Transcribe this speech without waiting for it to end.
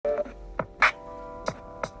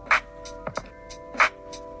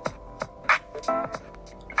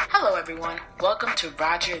everyone. Welcome to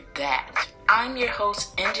Roger That. I'm your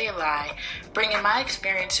host, NJ Lai, bringing my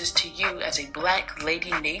experiences to you as a Black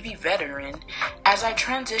Lady Navy veteran as I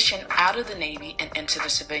transition out of the Navy and into the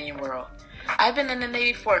civilian world. I've been in the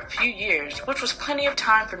Navy for a few years, which was plenty of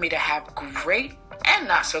time for me to have great and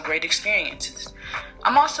not so great experiences.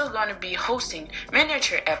 I'm also going to be hosting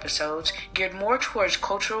miniature episodes geared more towards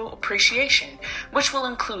cultural appreciation, which will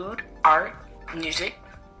include art, music,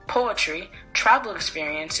 poetry, travel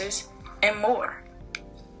experiences, and more.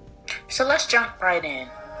 So let's jump right in.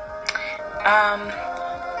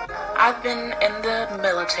 I've been in the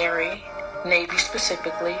military, Navy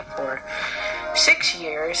specifically, for 6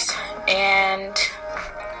 years, and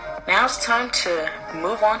now it's time to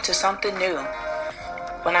move on to something new.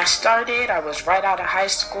 When I started, I was right out of high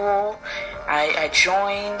school. I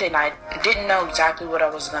joined, and I didn't know exactly what I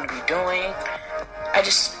was going to be doing. I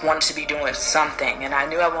just wanted to be doing something, and I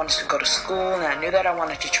knew I wanted to go to school, and I knew that I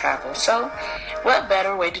wanted to travel. So, what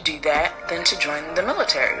better way to do that than to join the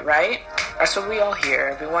military, right? That's what we all hear.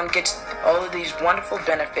 Everyone gets all of these wonderful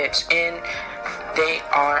benefits, and they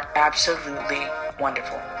are absolutely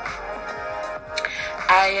wonderful.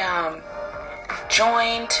 I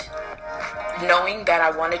joined knowing that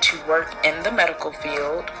I wanted to work in the medical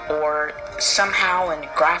field or somehow in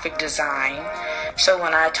graphic design. So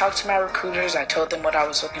when I talked to my recruiters, I told them what I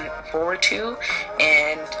was looking forward to,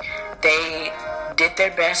 and they did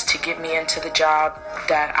their best to get me into the job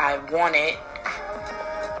that I wanted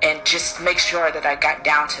and just make sure that I got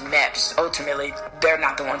down to MEPS. Ultimately, they're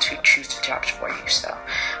not the ones who choose the jobs for you. So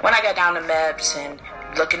when I got down to MEPS and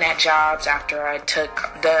looking at jobs after I took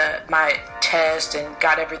my test and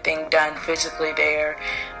got everything done physically there,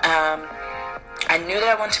 I knew that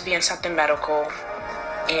I wanted to be in something medical,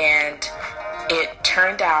 and it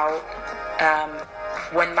turned out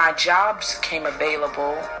when my jobs came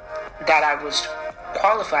available that I was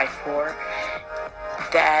qualified for,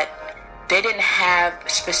 that they didn't have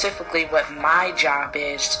specifically what my job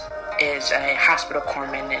is a hospital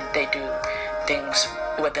corpsman, and they do things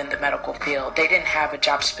within the medical field. They didn't have a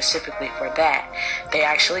job specifically for that. They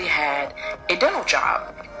actually had a dental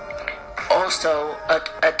job also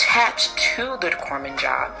attached to the corpsman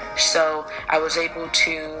job. So I was able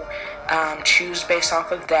to choose based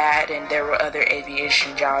off of that, and there were other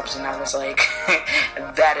aviation jobs, and I was like,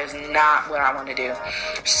 that is not what I want to do.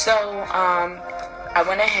 So I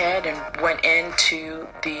went ahead and went into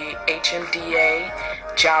the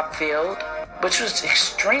HMDA job field, which was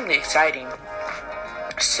extremely exciting.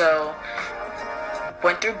 So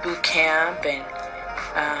went through boot camp, and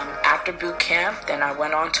after boot camp, then I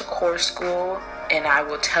went on to core school. And I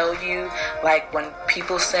will tell you, like, when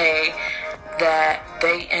people say that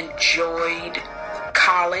they enjoyed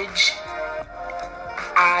college,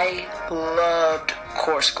 I loved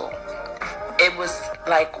core school. It was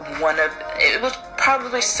like it was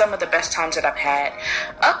probably some of the best times that I've had,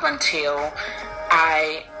 up until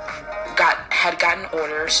I had gotten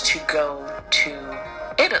orders to go to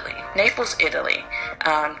Italy, Naples, Italy,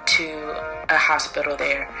 to a hospital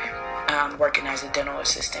there, working as a dental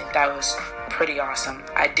assistant. That was pretty awesome.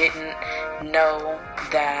 I didn't know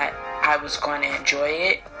that I was going to enjoy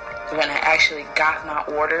it. When I actually got my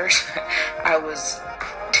orders, I was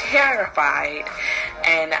terrified,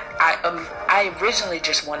 and I originally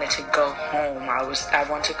just wanted to go home. I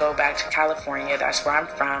wanted to go back to California. That's where I'm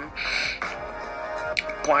from,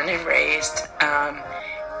 born and raised,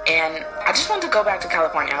 and I just wanted to go back to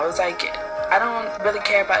California. I was like, I don't really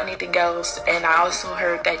care about anything else. And I also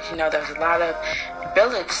heard that, there was a lot of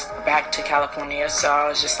billets back to California. So I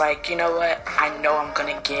was just like, you know what? I know I'm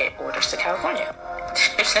going to get orders to California.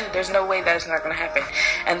 There's no way that's not going to happen.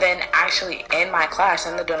 And then actually in my class,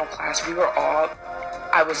 in the dental class,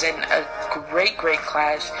 I was in a great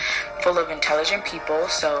class full of intelligent people.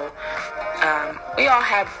 So we all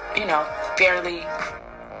had, fairly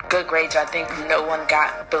good grades. I think no one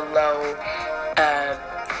got below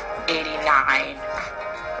 89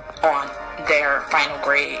 on their final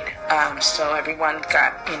grade. So everyone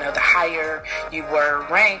got, the higher you were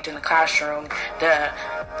ranked in the classroom,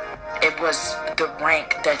 it was the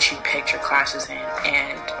rank that you picked your classes in.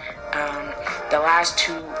 And the last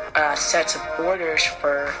two sets of orders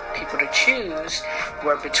for people to choose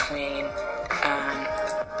were between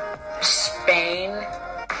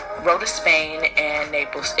Rota, Spain, and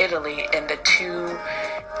Naples, Italy, and the two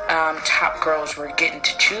top girls were getting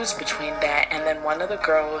to choose between that. And then one of the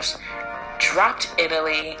girls dropped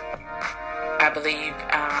Italy, I believe,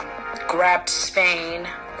 grabbed Spain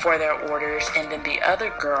for their orders, and then the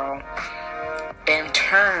other girl in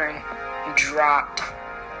turn dropped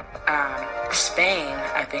Spain,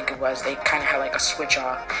 I think it was, they kind of had like a switch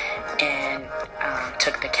off and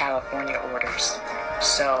took the California orders.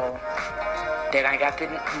 So then I got the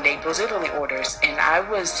Naples, Italy orders, and I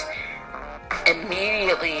was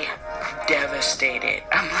immediately devastated.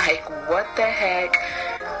 I'm like, what the heck?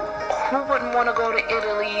 Who wouldn't want to go to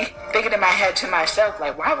Italy? Thinking in my head to myself,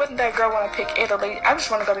 like, why wouldn't that girl want to pick Italy? I just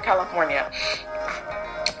want to go to California.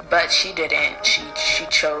 But she didn't. She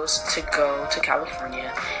chose to go to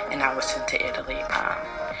California, and I was sent to Italy.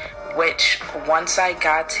 Which, once I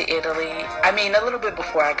got to Italy, I mean, a little bit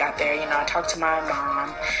before I got there, I talked to my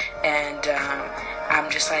mom, and I'm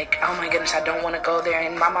just like, oh my goodness, I don't want to go there.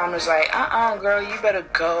 And my mom was like, girl, you better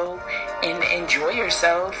go and enjoy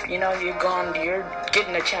yourself. You're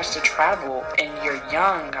getting a chance to travel, and you're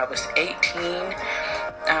young. I was 18.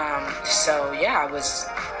 So yeah, I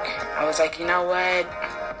was like, you know what?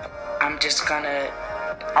 I'm just gonna,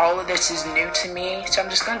 all of this is new to me, so I'm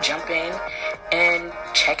just gonna jump in and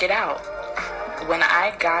check it out. When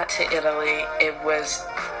I got to Italy, it was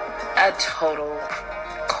a total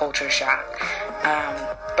culture shock.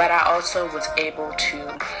 But I also was able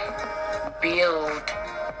to build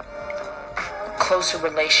closer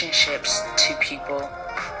relationships to people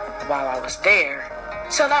while I was there.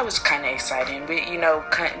 So that was kind of exciting.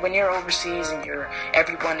 But, when you're overseas and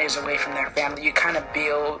everyone is away from their family, you kind of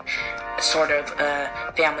build sort of a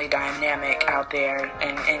family dynamic out there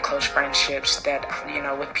and close friendships that,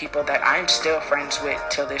 with people that I'm still friends with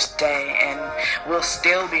till this day and will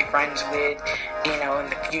still be friends with, in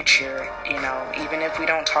the future, even if we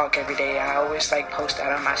don't talk every day. I always post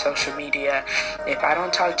that on my social media. If I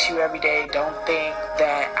don't talk to you every day, don't think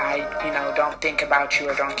that I, don't think about you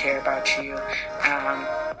or don't care about you.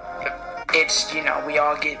 It's, we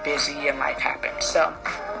all get busy and life happens. So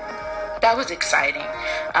that was exciting.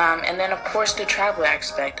 And then, of course, the travel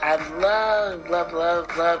aspect. I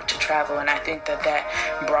love to travel, and I think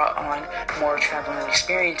that brought on more traveling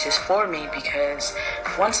experiences for me, because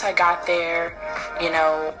once I got there,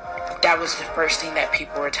 that was the first thing that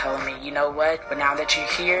people were telling me. You know what? But now that you're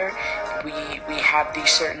here, we have these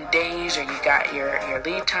certain days, or you got your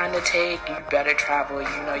leave time to take. You better travel.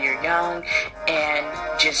 You're young, and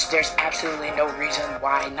just there's absolutely no reason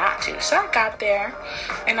why not to. So I got there,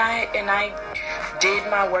 and I did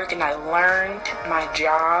my work, and I learned my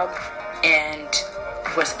job, and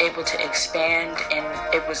was able to expand, and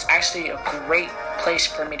it was actually a great place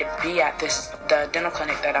for me to be at, the dental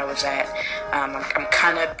clinic that I was at. I'm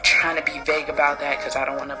kind of trying to be vague about that because I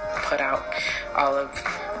don't want to put out all of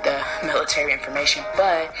the military information,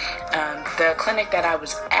 but the clinic that I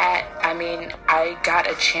was at, I got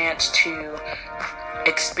a chance to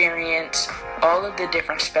experience all of the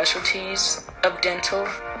different specialties of dental,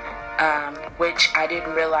 which I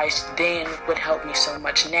didn't realize then would help me so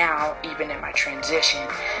much now, even in my transition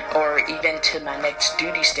or even to my next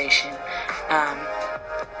duty station.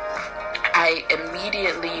 I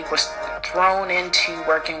immediately was thrown into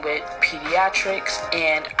working with pediatrics,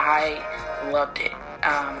 and I loved it.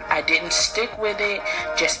 I didn't stick with it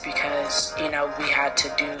just because, we had to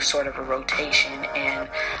do sort of a rotation, and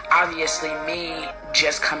obviously me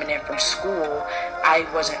just coming in from school, I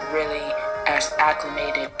wasn't really as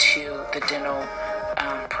acclimated to the dental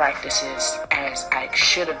practices as I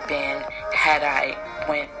should have been had I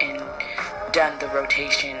went and done the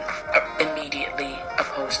rotation immediately,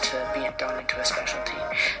 opposed to being thrown into a specialty.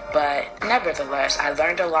 But nevertheless, I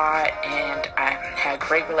learned a lot, and I had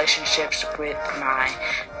great relationships with my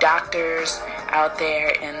doctors out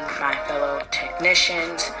there and my fellow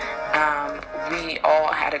technicians. We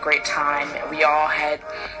all had a great time. We all had,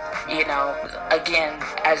 again,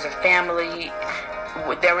 as a family,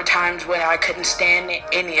 there were times when I couldn't stand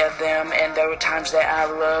any of them, and there were times that I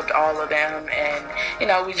loved all of them, and,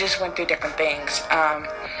 we just went through different things.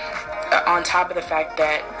 On top of the fact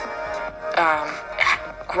that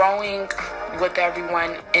growing with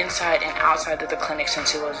everyone inside and outside of the clinic,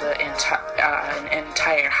 since it was an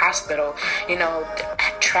entire hospital,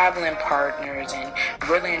 traveling partners, and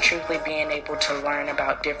really and truthfully being able to learn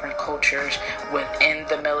about different cultures within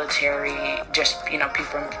the military, just,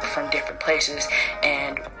 people from different places,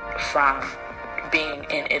 and from being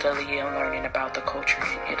in Italy and learning about the culture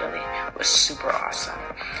in Italy was super awesome.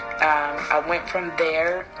 I went from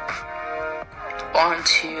there on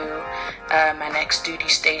to my next duty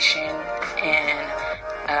station in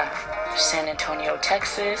San Antonio,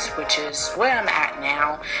 Texas, which is where I'm at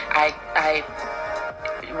now. I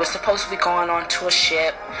was supposed to be going on to a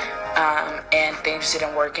ship, and things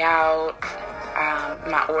didn't work out.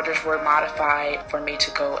 My orders were modified for me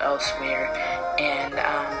to go elsewhere, and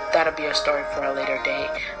that'll be a story for a later date.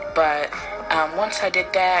 But once I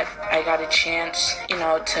did that, I got a chance,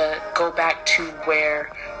 to go back to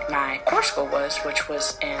where my core school was, which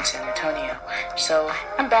was in San Antonio. So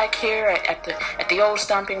I'm back here at the old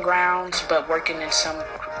stomping grounds, but working in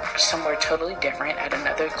somewhere totally different at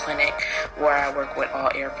another clinic where I work with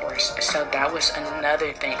all Air Force. So that was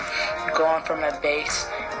another thing, going from a base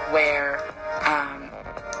where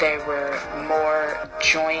there were more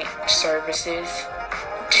joint services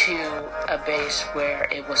to a base where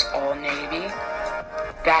it was all Navy,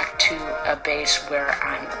 back to a base where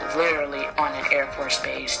I'm literally on an Air Force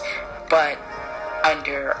base, but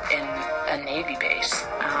under a Navy base.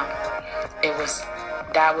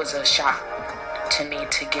 That was a shock to me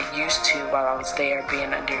to get used to while I was there,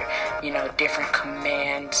 being under, different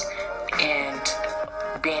commands and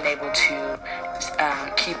being able to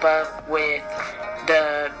keep up with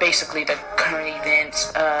basically the current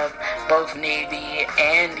events of both Navy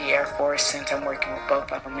and the Air Force, since I'm working with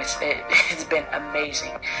both of them. It's been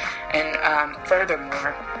amazing. And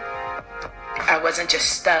furthermore, I wasn't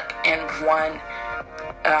just stuck in one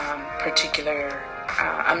particular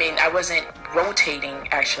I wasn't rotating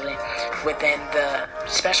actually within the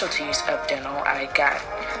specialties of dental. I got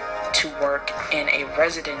to work in a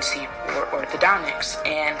residency for orthodontics,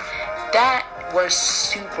 and that was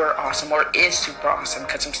super awesome, or is super awesome,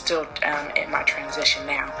 because I'm still in my transition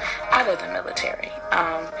now out of the military.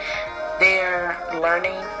 They're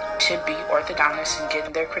learning to be orthodontists and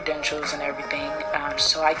getting their credentials and everything.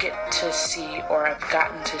 So I get to see, or I've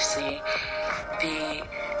gotten to see, the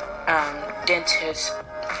dentists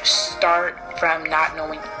start from not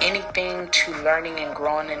knowing anything to learning and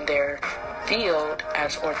growing in their field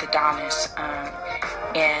as orthodontists,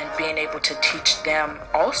 and being able to teach them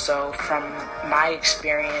also from my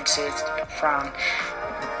experiences from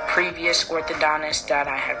previous orthodontists that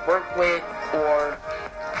I had worked with, or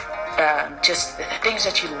just the things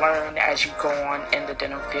that you learn as you go on in the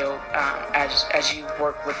dental field, as you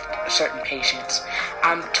work with certain patients.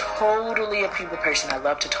 I'm totally a people person. I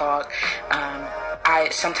love to talk.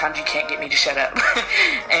 Sometimes you can't get me to shut up.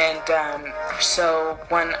 And so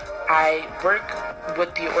when I work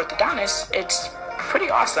with the orthodontist, it's pretty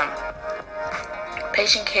awesome.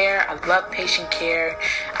 Patient care, I love patient care.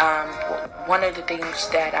 One of the things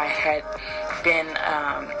that I had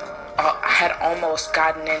almost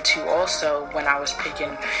gotten into also when I was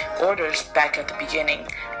picking orders back at the beginning,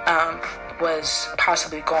 was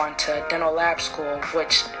possibly going to dental lab school,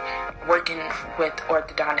 which, working with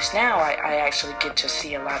orthodontists now, I actually get to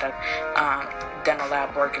see a lot of dental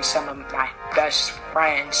lab work, and some of my best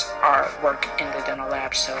friends work in the dental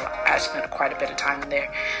lab, so I spent quite a bit of time there.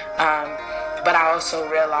 But I also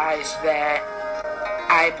realized that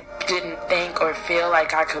I didn't think or feel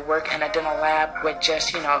like I could work in a dental lab with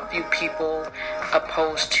just, a few people,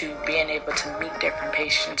 opposed to being able to meet different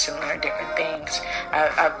patients and learn different things.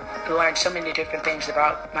 I've learned so many different things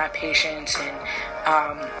about my patients, and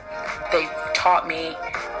they've taught me,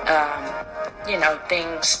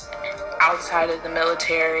 things outside of the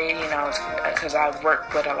military, because I've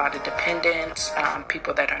worked with a lot of dependents,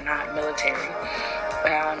 people that are not military,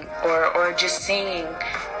 or just seeing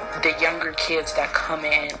the younger kids that come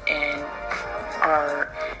in and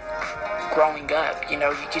are growing up. You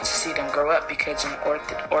get to see them grow up, because in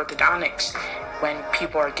orthodontics, when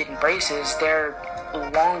people are getting braces, they're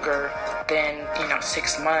longer than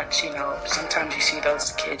 6 months. Sometimes you see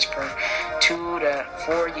those kids for 2 to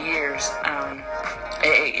 4 years,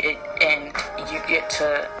 and you get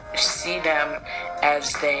to see them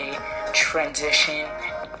as they transition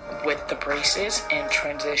with the braces and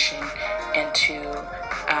transition into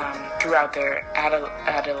throughout their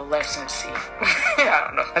adolescency. I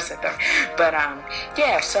don't know if I said that, but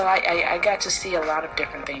so I got to see a lot of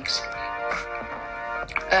different things.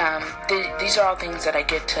 These are all things that I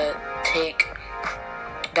get to take,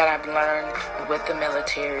 that I've learned with the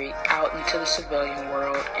military, out into the civilian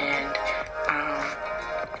world, and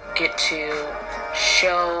get to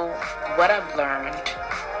show what I've learned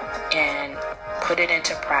and put it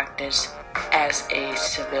into practice as a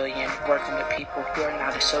civilian, working with people who are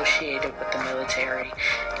not associated with the military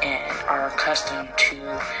and are accustomed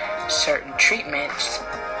to certain treatments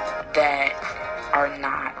that are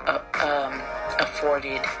not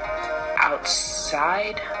afforded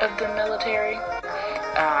outside of the military.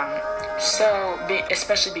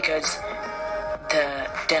 Especially because the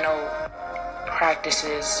dental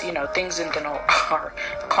practices, things in dental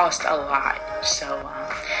cost a lot. So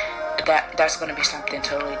that's going to be something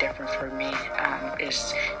totally different for me,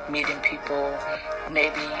 is meeting people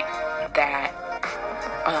maybe that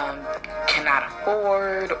cannot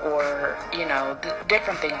afford, or the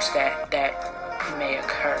different things that may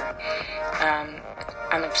occur.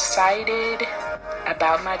 I'm excited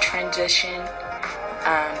about my transition,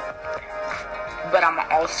 but I'm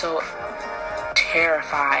also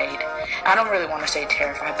terrified. I don't really want to say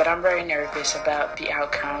terrified, but I'm very nervous about the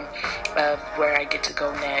outcome of where I get to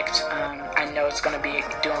go next. I know it's going to be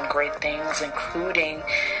doing great things, including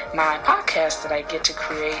my podcast that I get to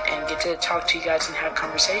create and get to talk to you guys and have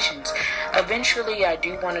conversations. Eventually, I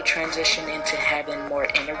do want to transition into having more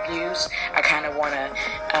interviews. I kind of want to,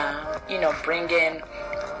 bring in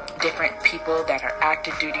different people that are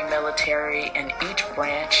active duty military in each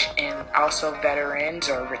branch, and also veterans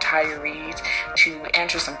or retirees, to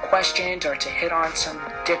answer some questions or to hit on some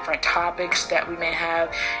different topics that we may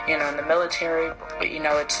have, in the military. But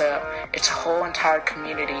it's a whole entire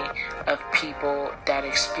community of people that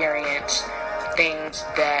experience things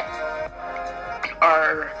that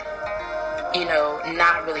are,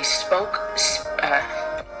 not really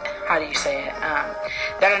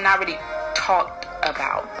that are not really talked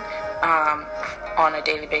about on a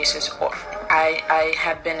daily basis. Or I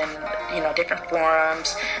have been in different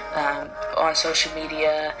forums on social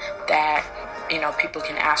media that people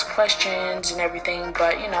can ask questions and everything,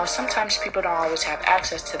 but sometimes people don't always have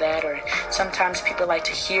access to that, or sometimes people like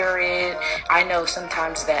to hear it. I know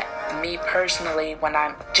sometimes that me personally, when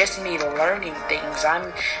I'm just me learning things,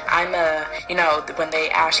 I'm when they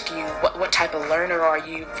ask you what type of learner are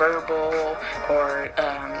you, verbal or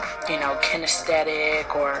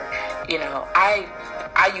kinesthetic, or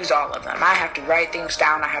I use all of them. I have to write things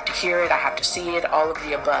down, I have to hear it, I have to see it, all of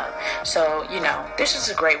the above. So, this is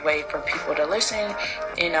a great way for people to listen,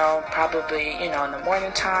 probably, in the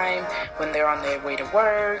morning time when they're on their way to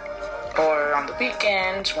work, or on the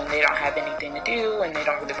weekends when they don't have anything to do and they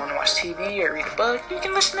don't really want to watch TV or read a book. You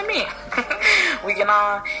can listen to me. We can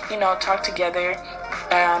all, talk together.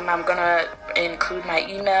 I'm going to include my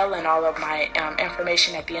email and all of my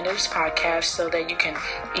information at the end of this podcast, so that you can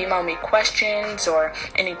email me questions or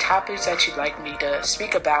any topics that you'd like me to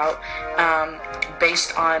speak about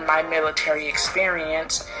based on my military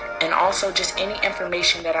experience, and also just any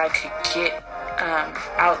information that I could get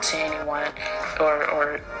out to anyone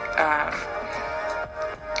or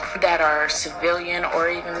that are civilian or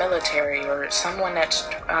even military, or someone that's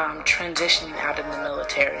transitioning out of the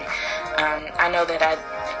military. I know that I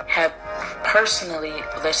have personally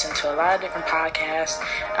listened to a lot of different podcasts,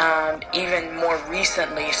 even more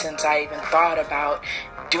recently, since I even thought about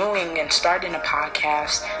doing and starting a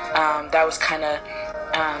podcast. That was kind of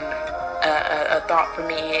a thought for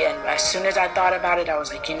me, and as soon as I thought about it, I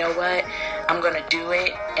was like, you know what, I'm gonna do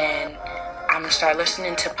it, and I'm gonna start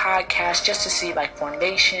listening to podcasts just to see like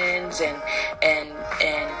formations and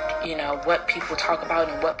what people talk about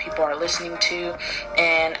and what people are listening to.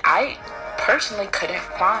 And I personally couldn't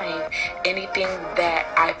find anything that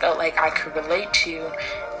I felt like I could relate to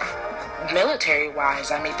military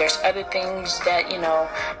wise. I mean, there's other things that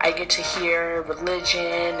I get to hear,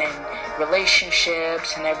 religion and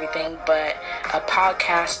relationships and everything, but a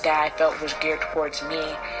podcast that I felt was geared towards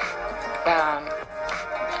me,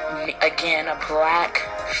 again, a black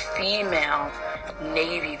female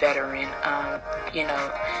Navy veteran,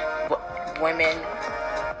 women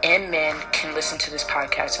and men can listen to this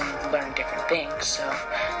podcast and learn different things. So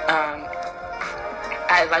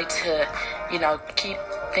I like to keep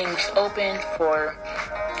things open for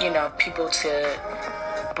people to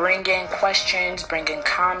bring in questions, bring in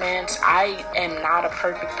comments. I am not a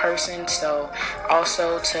perfect person, so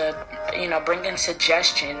also to bring in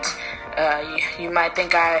suggestions. You might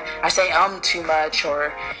think I say too much,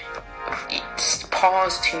 or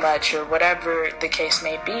pause too much, or whatever the case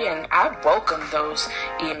may be, and I welcome those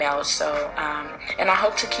emails. So and I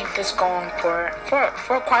hope to keep this going for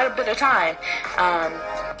quite a bit of time.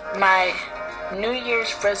 My New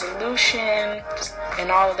Year's resolutions and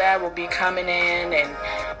all of that will be coming in, and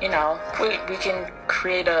we can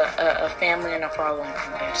create a family and a following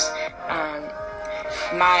from this.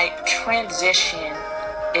 My transition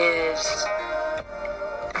is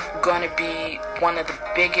going to be one of the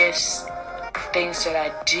biggest things that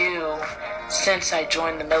I do since I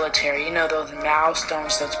joined the military. Those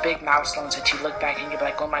milestones, those big milestones that you look back and you're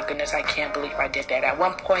like, oh my goodness, I can't believe I did that. At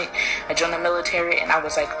one point, I joined the military and I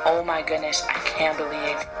was like, oh my goodness, I can't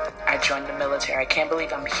believe I joined the military. I can't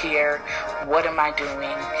believe I'm here. What am I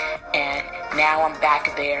doing? And now I'm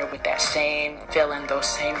back there with that same feeling, those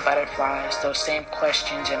same butterflies, those same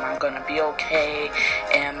questions. Am I going to be okay?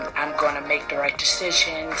 Am I going to make the right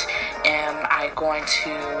decisions? Am I going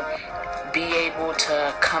to be able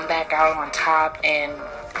to come back out on top and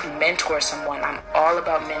mentor someone. I'm all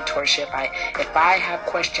about mentorship. If I have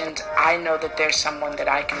questions, I know that there's someone that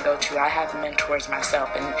I can go to. I have mentors myself,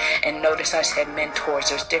 and notice I said mentors.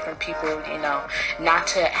 There's different people, not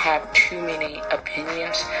to have too many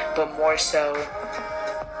opinions, but more so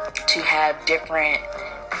to have different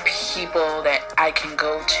people that I can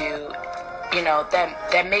go to,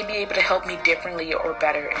 that may be able to help me differently or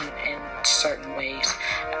better in certain ways.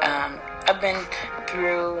 I've been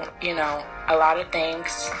through, a lot of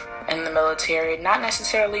things in the military, not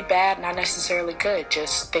necessarily bad, not necessarily good,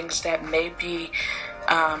 just things that may be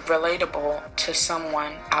relatable to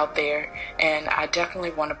someone out there, and I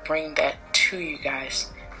definitely want to bring that to you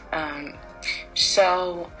guys.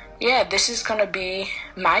 So yeah, this is going to be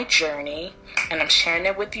my journey, and I'm sharing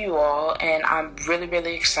it with you all, and I'm really,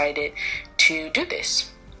 really excited to do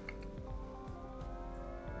this.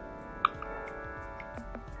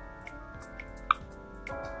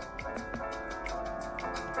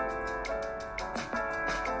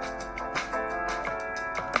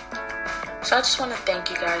 So I just want to thank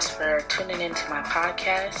you guys for tuning into my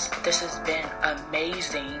podcast. This has been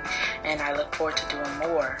amazing, and I look forward to doing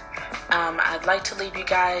more. I'd like to leave you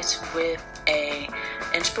guys with a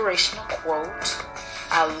inspirational quote.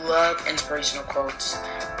 I love inspirational quotes.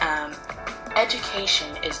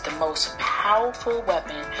 Education is the most powerful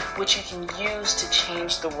weapon which you can use to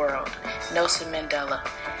change the world. Nelson Mandela.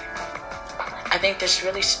 I think this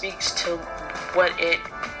really speaks to what it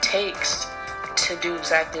takes to do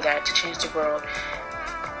exactly that, to change the world.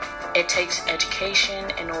 It takes education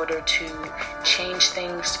in order to change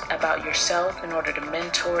things about yourself, in order to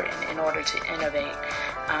mentor, and in order to innovate.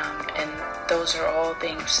 And those are all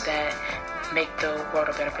things that make the world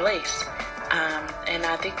a better place. And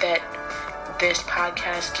I think that this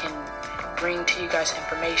podcast can bring to you guys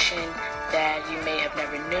information that you may have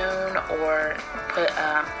never known, or put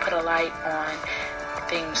a light on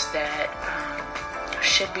things that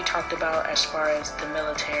should be talked about as far as the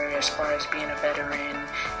military, as far as being a veteran,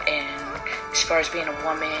 and as far as being a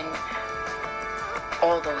woman.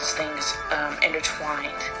 All those things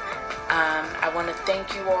intertwined. I want to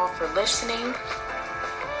thank you all for listening.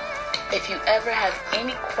 If you ever have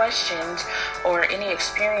any questions or any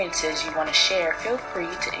experiences you want to share, feel free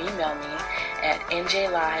to email me at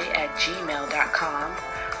njli@gmail.com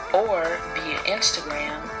or via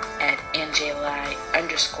Instagram at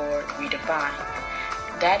njli_redefine.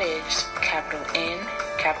 That is capital N,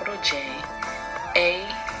 capital J, AELYE_REDEFINED.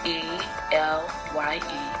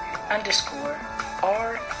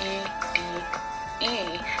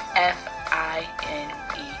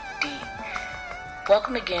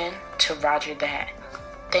 Welcome again to Roger That.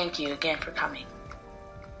 Thank you again for coming.